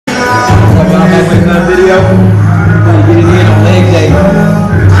I'm back with another video. I'm gonna get it in on leg day.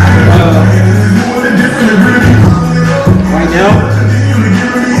 Right now,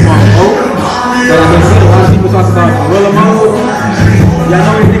 I'm on boat. But I've been seeing a lot of people talk about gorilla mode. Y'all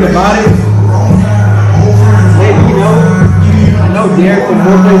know anything about it? Maybe you know. I know Derek from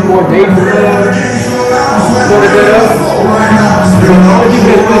More Place More Baby sort of good up. But all the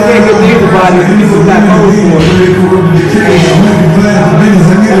people that say good things about it, people who got phones for it.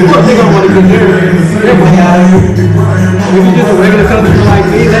 Of course they're gonna want to get their money out of it. If you're just a regular customer like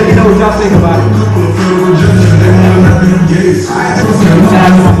me, let me know what y'all think about it. Shout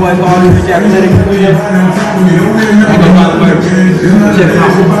out to my boy Carl, Rich Athletic. I go by the merch. Check it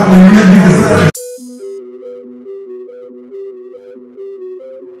out.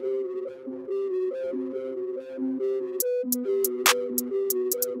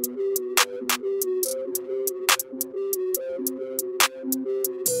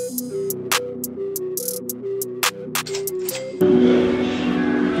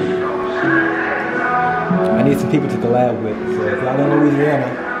 I need some people to collab with. So if y'all in Louisiana,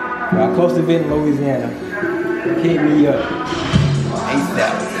 y'all close to Benton, Louisiana, hit me up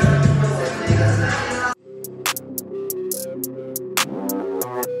ASAP.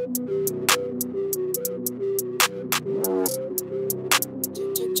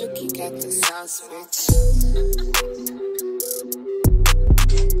 CHUKI got the sauce, bitch.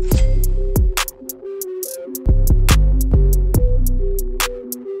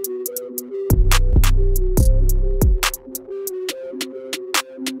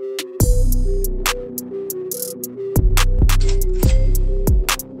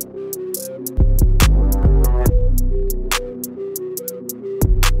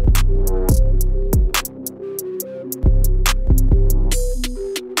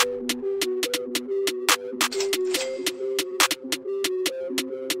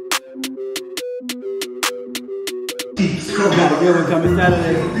 Got a good one coming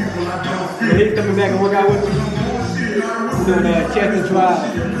Saturday. So he's coming back and work out with me. We're doing that chest and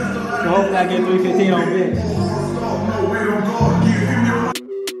tries. So hopefully I get 315 on bench.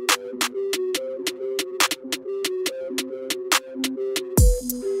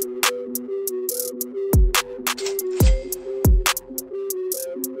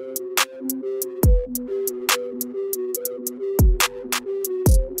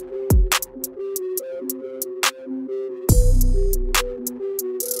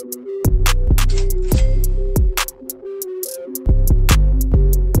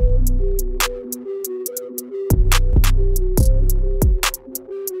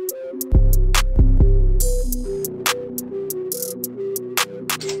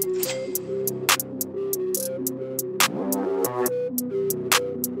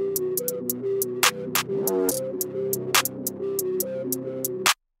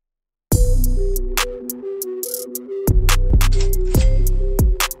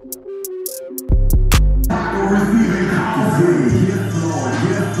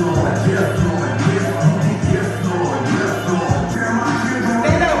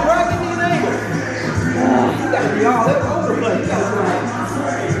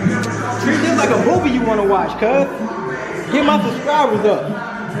 Treat this like a movie you want to watch, cuz. Get my subscribers up.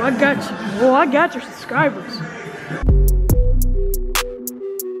 Well, I got you. Well, I got your subscribers.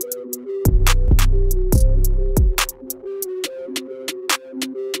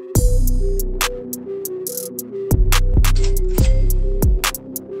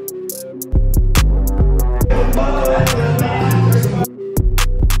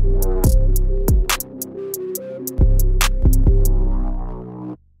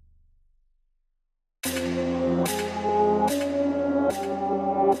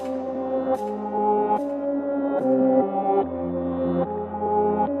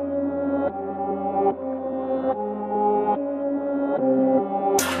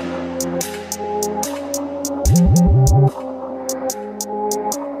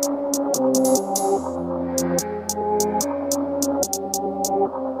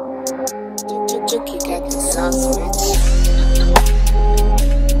 CHUKI got the sauce, bitch.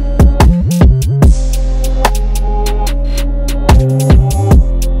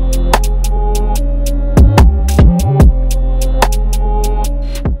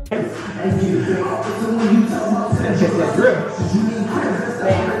 Check that drip.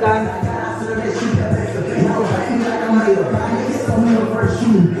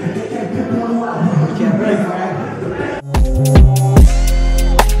 Can't break, man.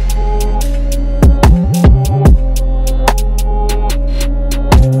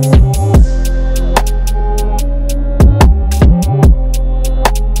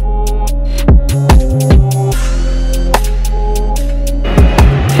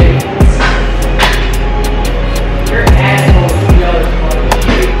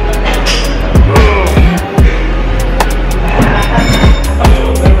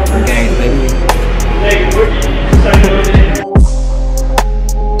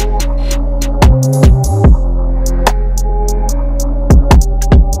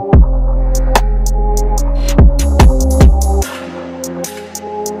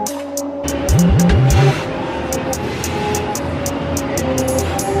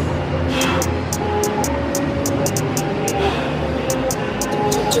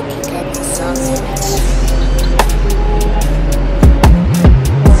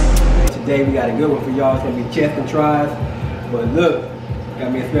 one for y'all. It's gonna be chest and tries. But look,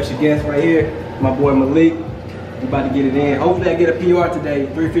 got me a special guest right here, my boy Malik. We about to get it in. Hopefully I get a PR today.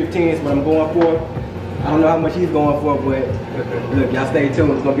 315 is what I'm going for. I don't know how much he's going for, but look, y'all stay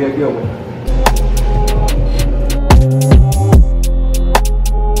tuned. It's gonna be a good one.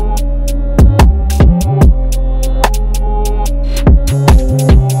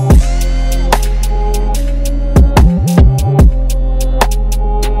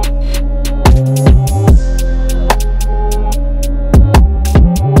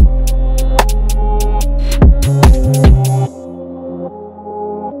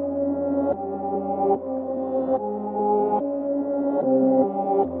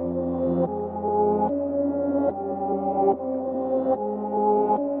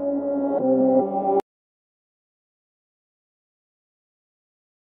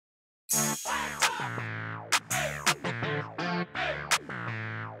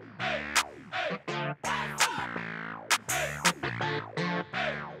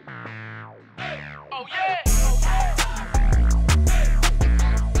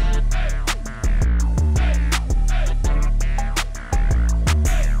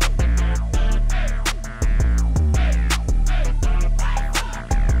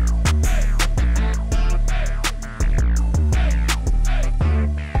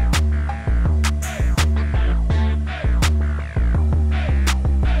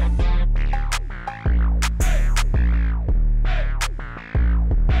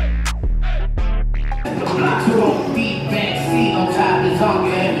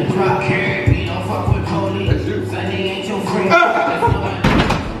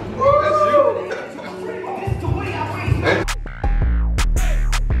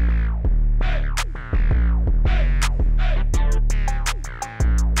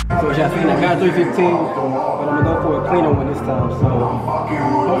 So as y'all seen, I got 315, but I'm gonna go for a cleaner one this time. So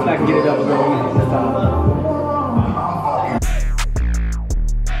hopefully I can get it up a little easier this time.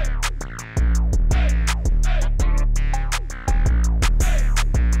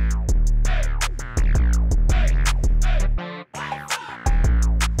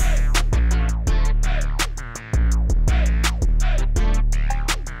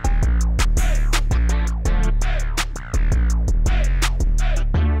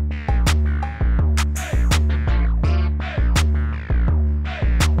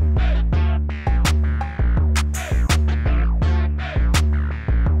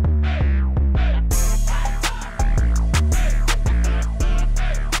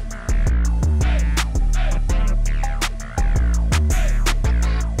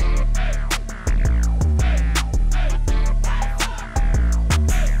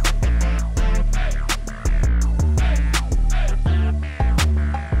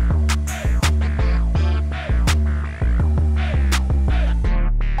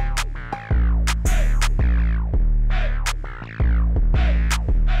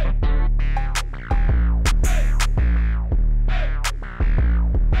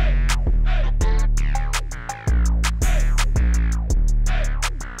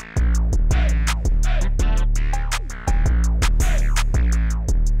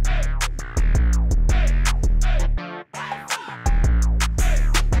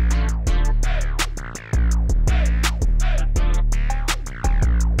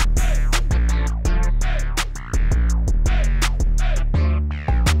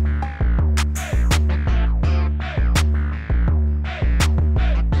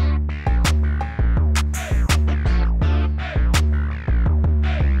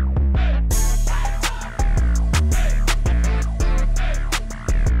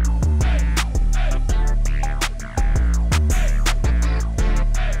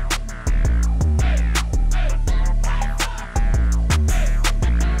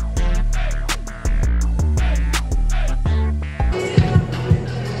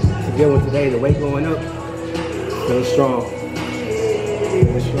 Good one today, the weight going up, feeling strong,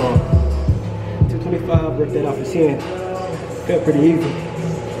 feeling strong. 225, worked that off the chin, felt pretty easy,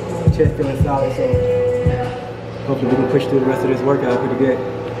 chest feeling solid, so hopefully we can push through the rest of this workout pretty good.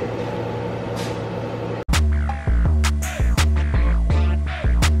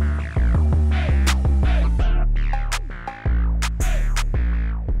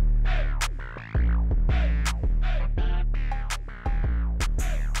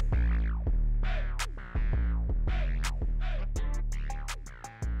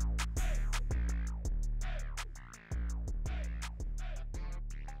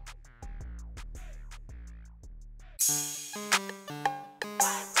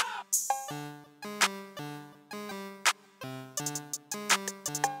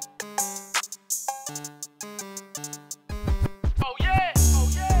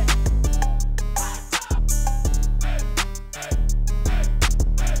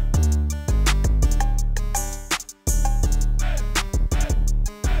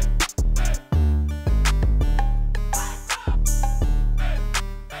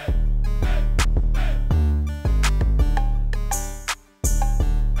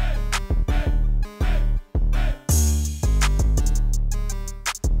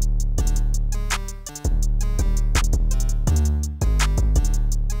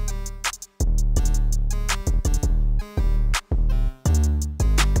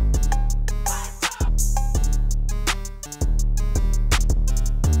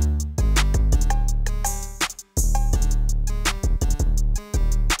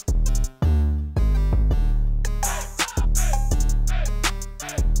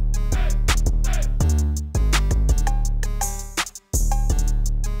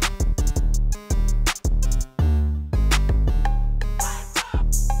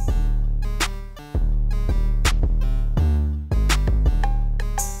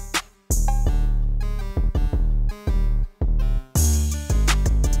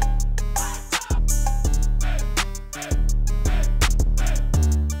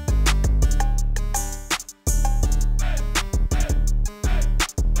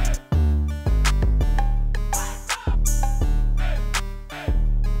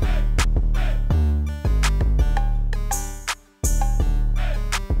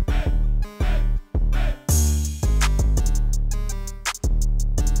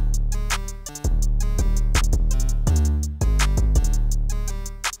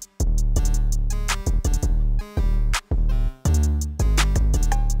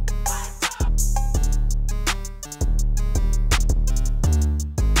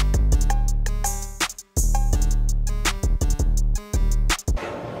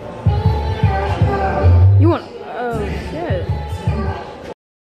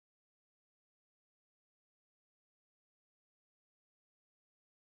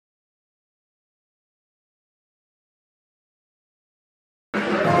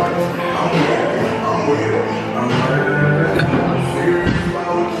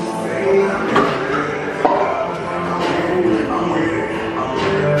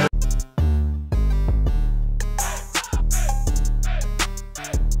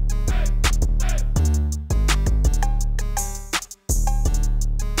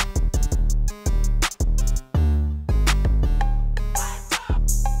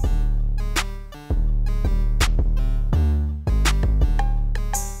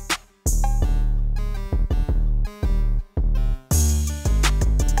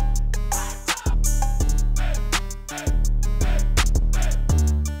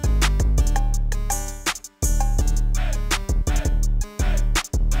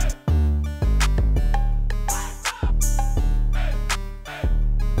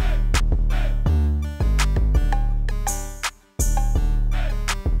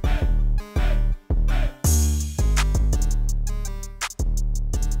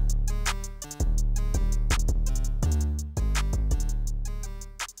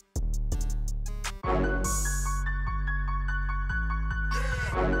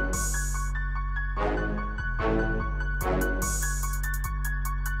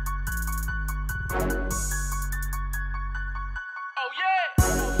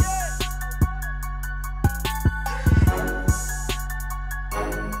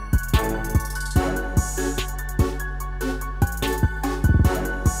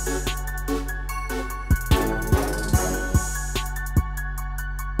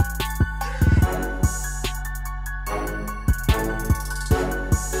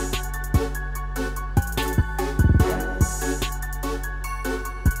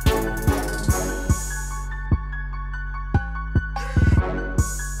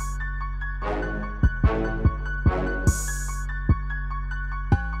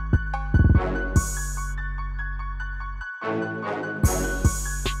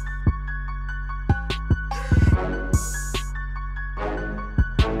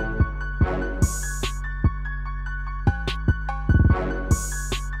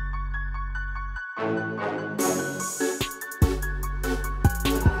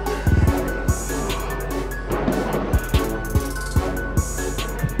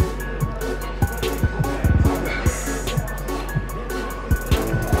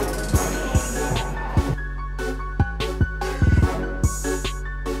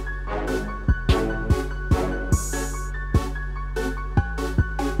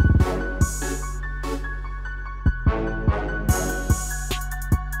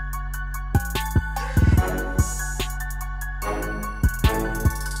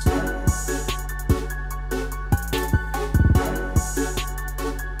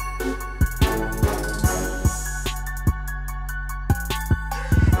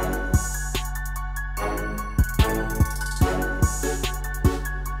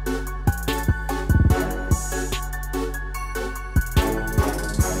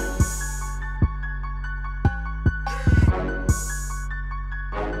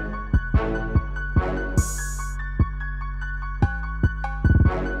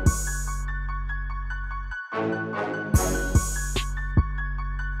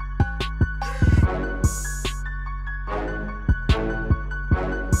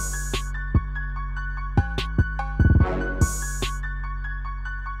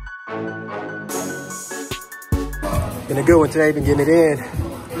 Been a good one today, been getting it in.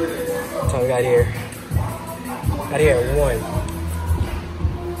 That's all we got here. Got here at 1.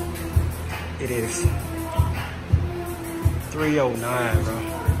 It is 3:09,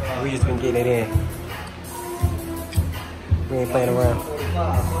 bro. We just been getting it in. We ain't playing around.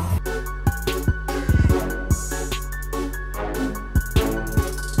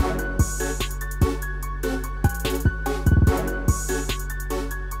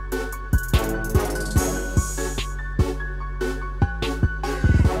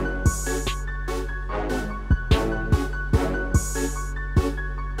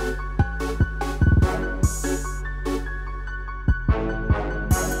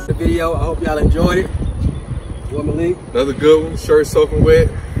 The video, I hope y'all enjoyed it. What, Malik? Another good one, shirt soaking wet.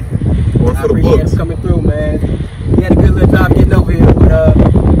 One I for the appreciate books. him coming through, man. He had a good little job getting over here, but you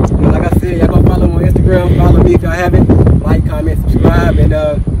know, like I said, y'all go follow him on Instagram, follow me if y'all haven't. Like, comment, subscribe, and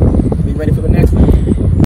be ready for the next one.